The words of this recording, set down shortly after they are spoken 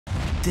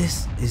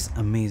This is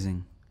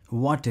amazing.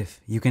 What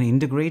if you can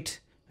integrate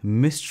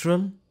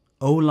Mistral,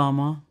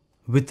 Ollama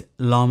with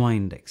Llama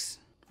Index?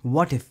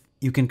 What if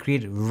you can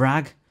create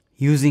RAG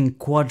using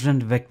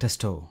Quadrant Vector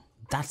Store?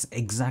 That's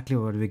exactly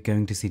what we're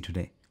going to see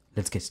today.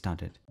 Let's get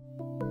started.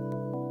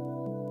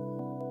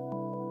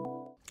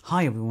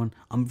 Hi everyone,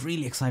 I'm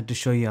really excited to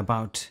show you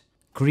about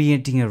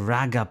creating a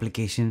RAG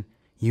application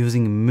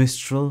using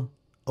Mistral,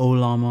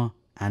 Ollama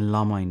and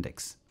Llama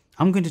Index.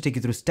 I'm going to take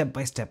you through step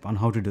by step on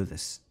how to do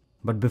this.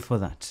 But before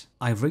that,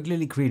 I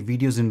regularly create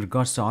videos in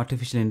regards to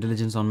artificial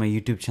intelligence on my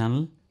YouTube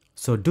channel.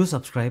 So do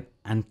subscribe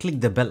and click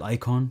the bell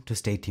icon to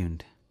stay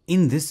tuned.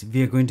 In this,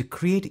 we are going to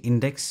create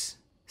index,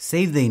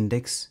 save the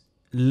index,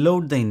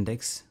 load the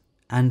index,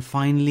 and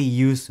finally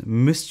use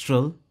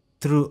Mistral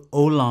through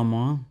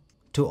Ollama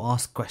to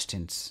ask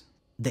questions.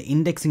 The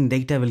indexing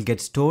data will get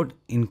stored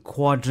in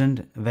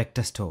Quadrant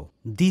Vector Store.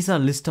 These are a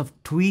list of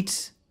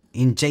tweets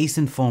in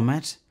JSON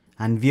format,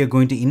 and we are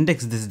going to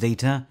index this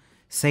data,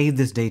 save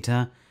this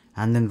data,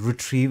 and then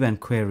retrieve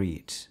and query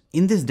it.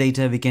 In this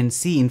data, we can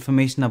see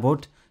information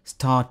about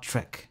Star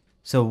Trek.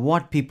 So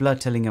what people are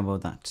telling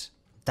about that.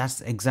 That's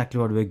exactly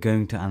what we're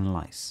going to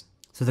analyze.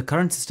 So the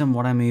current system,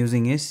 what I'm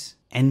using is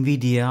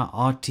NVIDIA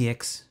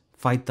RTX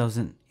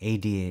 5000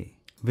 ADA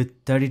with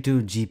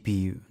 32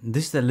 GPU.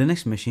 This is the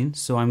Linux machine.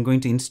 So I'm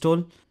going to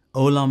install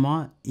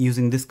Ollama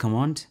using this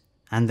command,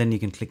 and then you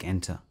can click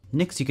enter.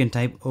 Next, you can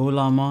type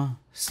Ollama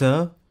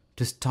serve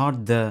to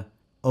start the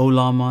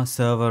Ollama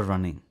server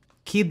running.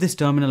 Keep this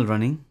terminal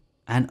running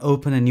and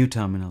open a new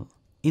terminal.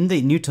 In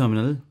the new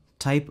terminal,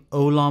 type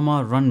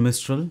Ollama run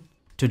Mistral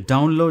to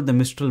download the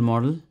Mistral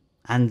model,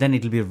 and then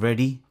it will be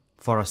ready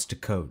for us to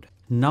code.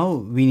 Now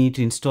we need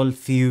to install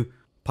few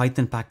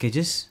Python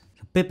packages.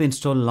 Pip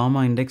install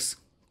Llama Index,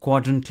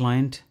 Quadrant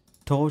client,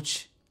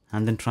 torch,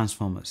 and then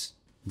transformers.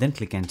 Then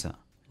click enter.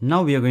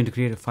 Now we are going to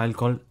create a file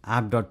called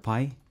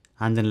app.py,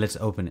 and then let's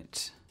open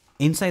it.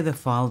 Inside the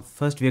file,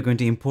 first we are going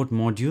to import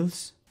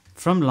modules.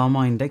 From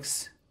Llama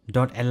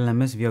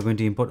Index.llms, we are going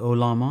to import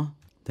Ollama.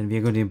 Then we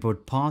are going to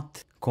import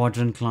path,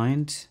 Quadrant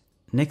client.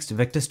 Next,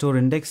 vector store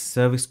index,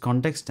 service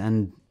context,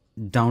 and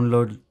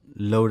download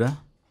loader.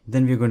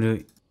 Then we are going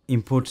to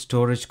import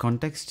storage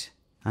context,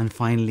 and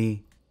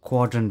finally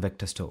Quadrant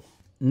Vector Store.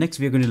 Next,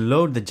 we are going to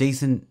load the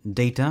JSON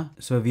data.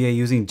 So we are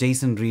using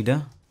JSON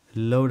reader.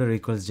 Loader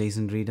equals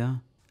JSON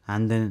reader,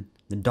 and then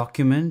the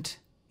document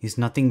is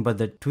nothing but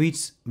the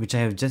tweets which I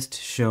have just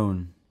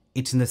shown.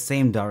 It's in the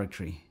same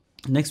directory.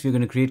 Next, we're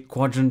going to create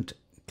Quadrant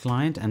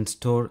client and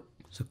store.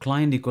 So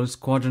client equals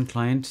Quadrant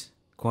client,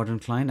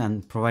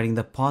 and providing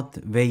the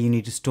path where you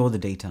need to store the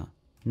data.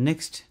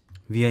 Next,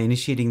 we are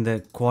initiating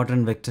the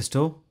Quadrant Vector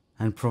Store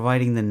and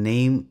providing the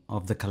name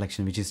of the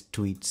collection, which is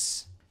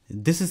tweets.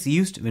 This is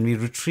used when we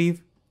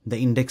retrieve the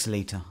index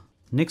later.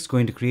 Next,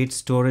 going to create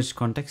storage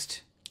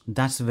context.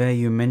 That's where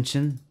you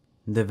mention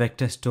the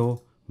vector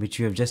store which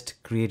you have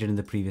just created in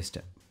the previous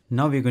step.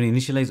 Now we're going to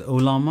initialize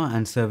Ollama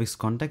and service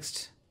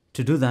context.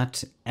 To do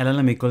that,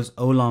 LLM equals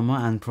Ollama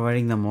and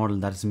providing the model,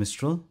 that is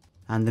Mistral,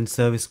 and then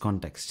service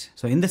context.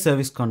 So in the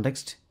service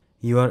context,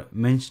 you are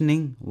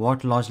mentioning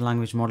what large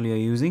language model you are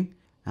using,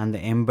 and the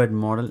embed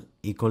model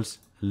equals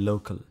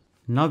local.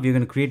 Now we're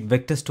going to create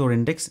vector store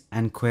index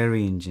and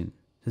query engine.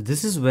 So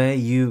this is where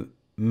you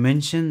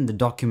mention the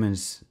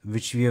documents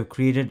which we have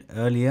created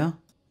earlier.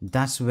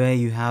 That's where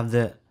you have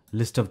the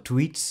list of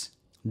tweets.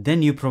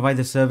 Then you provide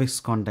the service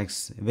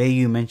context where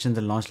you mention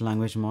the large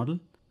language model.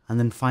 And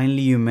then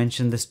finally you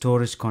mention the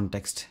storage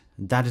context.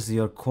 That is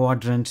your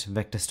Quadrant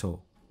Vector Store,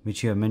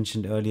 which you have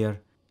mentioned earlier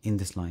in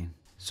this line.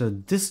 So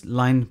this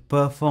line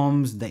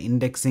performs the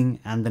indexing,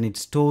 and then it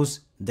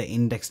stores the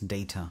index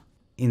data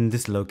in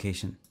this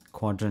location,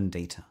 Quadrant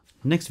data.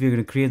 Next, we're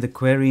going to create the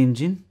query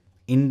engine,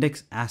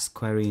 index as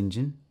query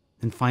engine.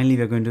 And finally,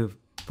 we're going to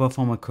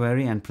perform a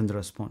query and print the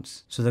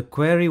response. So the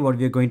query, what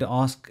we are going to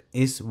ask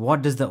is,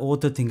 what does the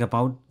author think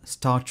about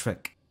Star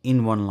Trek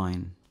in one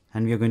line?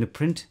 And we are going to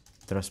print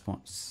the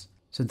response.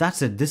 So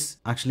that's it. This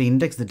actually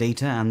indexes the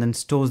data and then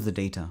stores the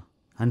data,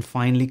 and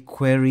finally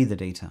query the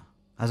data.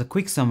 As a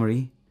quick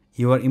summary,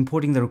 you are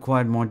importing the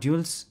required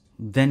modules.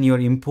 Then you are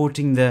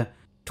importing the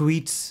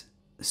tweets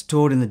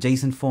stored in the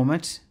JSON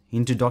format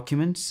into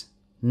documents.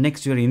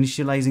 Next, you are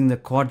initializing the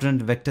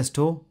Quadrant Vector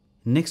Store.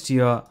 Next,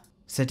 you are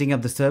setting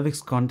up the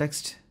service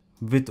context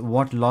with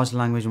what large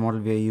language model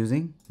we are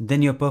using.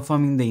 Then you're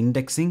performing the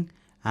indexing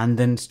and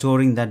then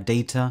storing that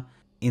data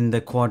in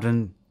the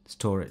Quadrant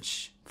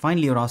storage.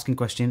 Finally, you're asking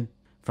question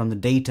from the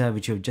data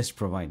which you have just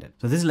provided.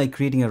 So this is like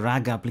creating a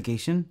RAG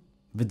application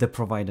with the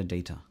provided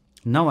data.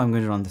 Now I'm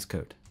going to run this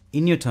code.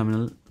 In your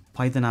terminal,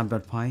 python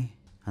app.py,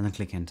 and then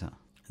click enter.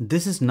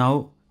 This is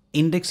now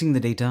indexing the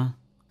data,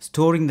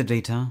 storing the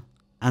data,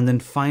 and then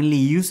finally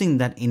using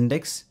that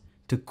index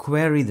to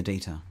query the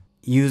data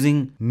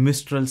using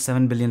Mistral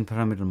 7 billion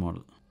parameter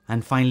model.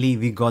 And finally,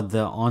 we got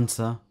the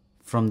answer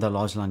from the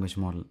large language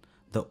model.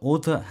 The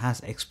author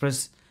has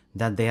expressed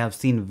that they have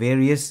seen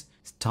various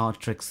Star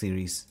Trek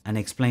series and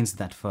explains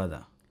that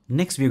further.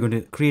 Next, we are going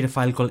to create a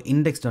file called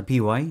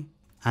index.py,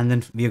 and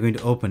then we are going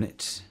to open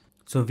it.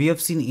 So we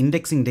have seen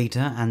indexing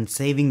data and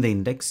saving the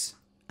index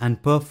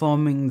and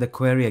performing the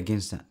query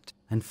against that.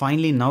 And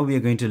finally, now we are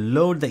going to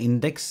load the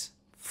index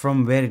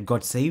from where it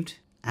got saved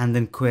and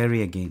then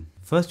query again.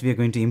 First, we are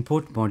going to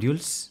import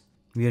modules.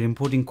 We are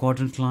importing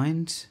Quadrant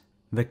client,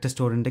 Vector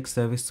Store Index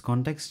Service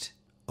Context,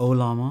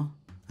 Ollama,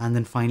 and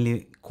then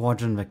finally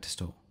Quadrant Vector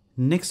Store.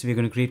 Next, we are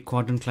going to create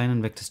Quadrant client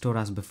and Vector Store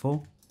as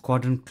before,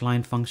 Quadrant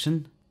client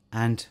function,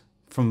 and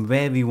from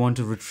where we want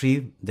to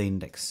retrieve the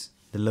index,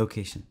 the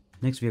location.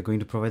 Next, we are going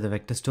to provide the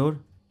Vector Store.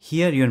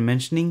 Here, you are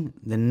mentioning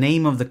the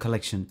name of the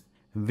collection,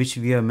 which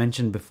we have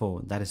mentioned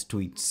before, that is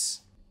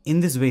tweets.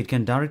 In this way, it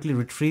can directly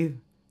retrieve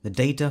the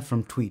data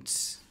from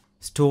tweets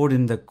stored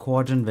in the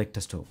Quadrant Vector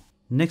Store.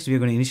 Next, we are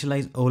going to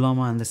initialize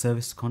Ollama and the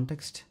service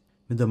context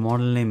with the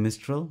model name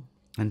Mistral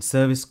and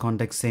service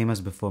context same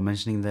as before,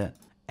 mentioning the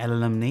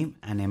LLM name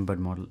and embed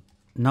model.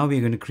 Now we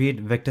are going to create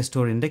Vector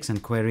Store Index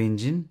and query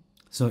engine.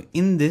 So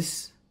in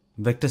this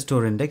Vector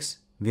Store Index,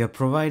 we are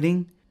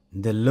providing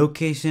the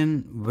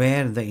location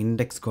where the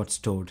index got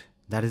stored.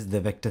 That is the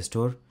Vector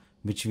Store,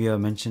 which we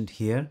have mentioned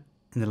here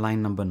in the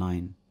line number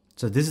 9.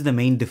 So this is the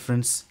main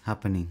difference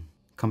happening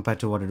compared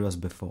to what it was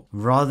before.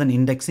 Rather than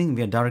indexing,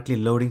 we are directly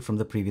loading from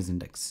the previous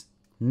index.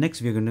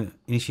 Next, we are going to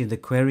initiate the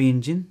query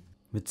engine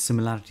with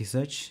similarity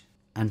search.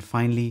 And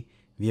finally,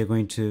 we are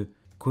going to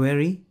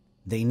query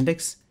the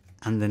index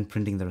and then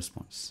printing the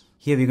response.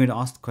 Here we're going to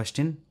ask the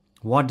question,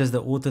 what does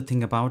the author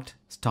think about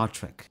Star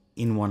Trek,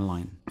 in one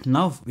line?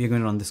 Now we are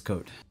going to run this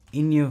code.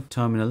 In your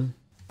terminal,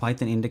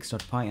 python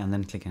index.py and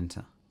then click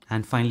enter.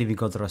 And finally, we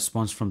got the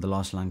response from the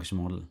large language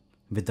model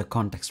with the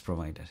context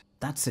provided.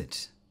 That's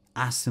it.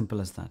 As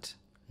simple as that.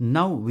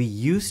 Now we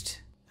used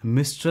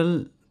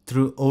Mistral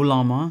through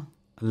Ollama,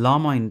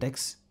 Llama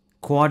Index,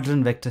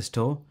 Quadrant Vector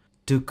Store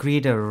to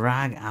create a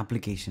RAG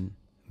application.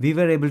 We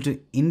were able to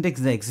index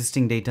the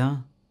existing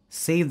data,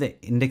 save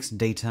the indexed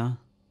data,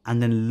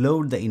 and then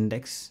load the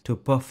index to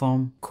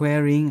perform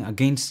querying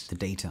against the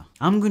data.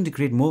 I'm going to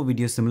create more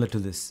videos similar to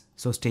this,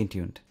 so stay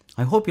tuned.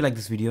 I hope you like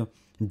this video.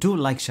 Do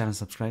like, share, and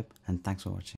subscribe, and thanks for watching.